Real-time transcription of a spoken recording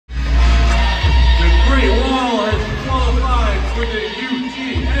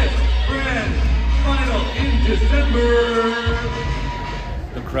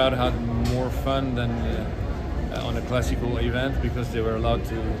crowd had more fun than on a classical event because they were allowed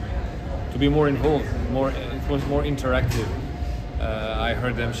to be more involved. It was more interactive. I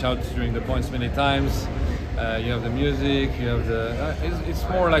heard them shout during the points many times. You have the music. You have the. It's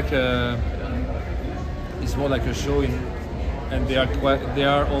more like a. It's more like a show, and they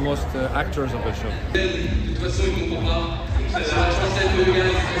are almost actors of the show. De toute façon, il comprend pas. Je pensais que le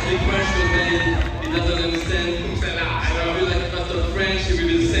gars speak French, but then he doesn't understand. I feel like if I talk French, it will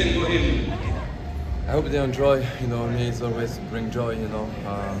be the same for him. I hope they enjoy. You know, me is always bring joy. You know,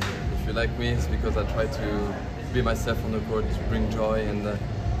 if you like me, it's because I try to be myself on the court to bring joy. And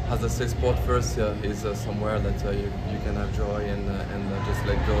as I say, sport first is somewhere that you can have joy and just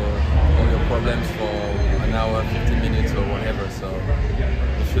let go all your problems for an hour, 15 minutes or whatever. So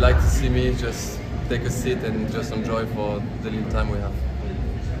if you like to see me, just take a seat and just enjoy for the little time we have.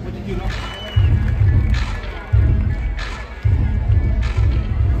 What did you know?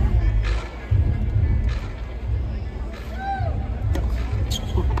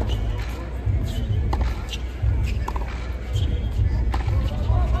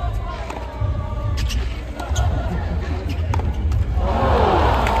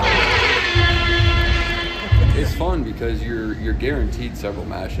 It's fun because you're guaranteed several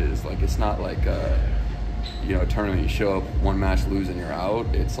matches. Like, it's not like a tournament you show up one match, lose, and you're out.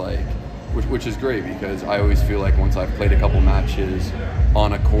 It's like, which is great because I always feel like once I've played a couple matches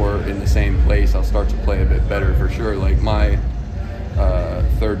on a court in the same place, I'll start to play a bit better for sure. Like my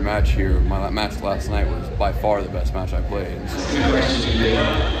third match here, my match last night was by far the best match I played. Have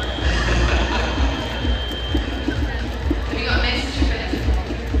you got a message for him?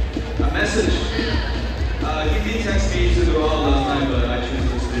 A message? He did text me to go out last night, but I chose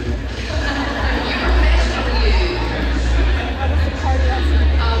to sleep.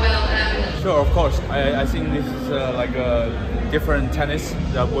 Sure, of course. I think this is like a different tennis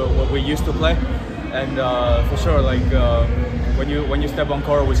that what we used to play, and for sure, like when you step on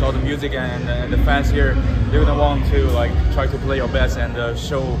court with all the music and the fans here, they're gonna want to like try to play your best and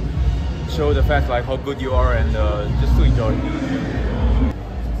show the fans like how good you are and just to enjoy.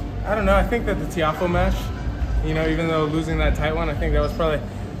 I don't know. I think that the Tiafo match, you know, even though losing that tight one, I think that was probably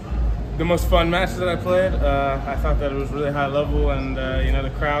the most fun match that I played. I thought that it was really high level, and you know,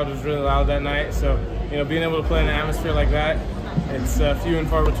 the crowd was really loud that night. So, you know, being able to play in an atmosphere like that, it's few and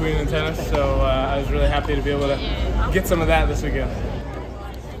far between in tennis. So I was really happy to be able to get some of that this weekend.